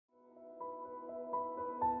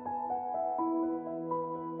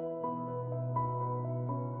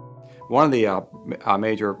One of the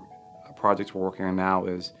major projects we're working on now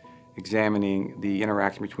is examining the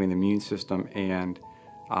interaction between the immune system and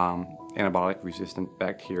antibiotic-resistant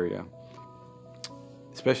bacteria,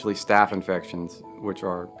 especially staph infections, which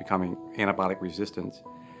are becoming antibiotic resistant,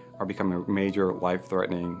 are becoming a major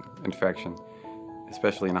life-threatening infection,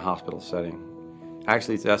 especially in a hospital setting.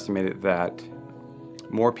 Actually, it's estimated that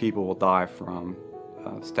more people will die from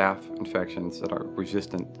staph infections that are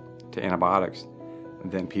resistant to antibiotics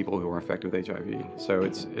than people who are infected with HIV. So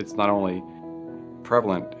it's not only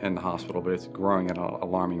prevalent in the hospital, but it's growing at an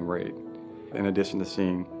alarming rate. In addition to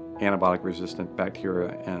seeing antibiotic-resistant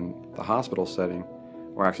bacteria in the hospital setting,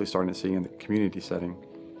 we're actually starting to see in the community setting,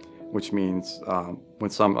 which means when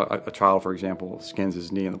a child, for example, skins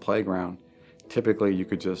his knee in the playground, typically you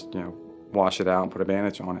could just wash it out and put a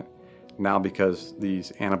bandage on it. Now, because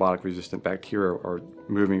these antibiotic-resistant bacteria are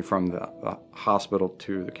moving from the hospital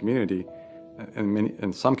to the community,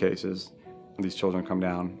 in some cases, these children come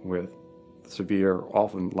down with severe,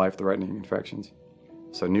 often life-threatening infections.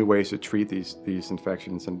 So new ways to treat these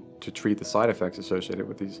infections and to treat the side effects associated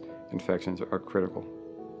with these infections are critical.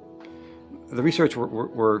 The research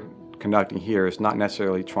we're conducting here is not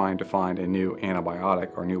necessarily trying to find a new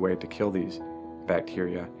antibiotic or a new way to kill these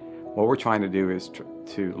bacteria. What we're trying to do is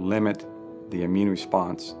to limit the immune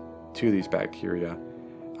response to these bacteria,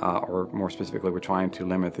 or more specifically, we're trying to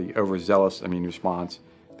limit the overzealous immune response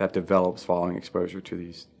that develops following exposure to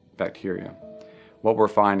these bacteria. What we're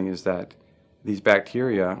finding is that these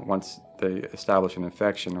bacteria, once they establish an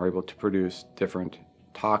infection, are able to produce different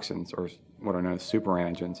toxins, or what are known as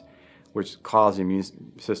superantigens, which cause the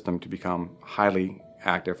immune system to become highly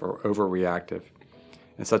active or overreactive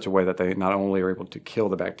in such a way that they not only are able to kill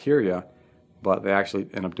the bacteria, but they actually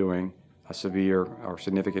end up doing a severe or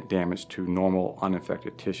significant damage to normal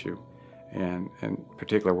uninfected tissue. And in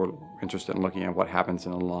particular, we're interested in looking at what happens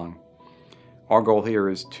in the lung. Our goal here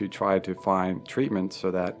is to try to find treatments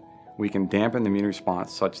so that we can dampen the immune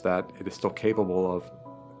response such that it is still capable of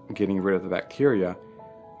getting rid of the bacteria,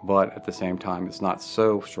 but at the same time it's not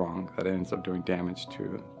so strong that it ends up doing damage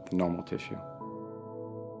to the normal tissue.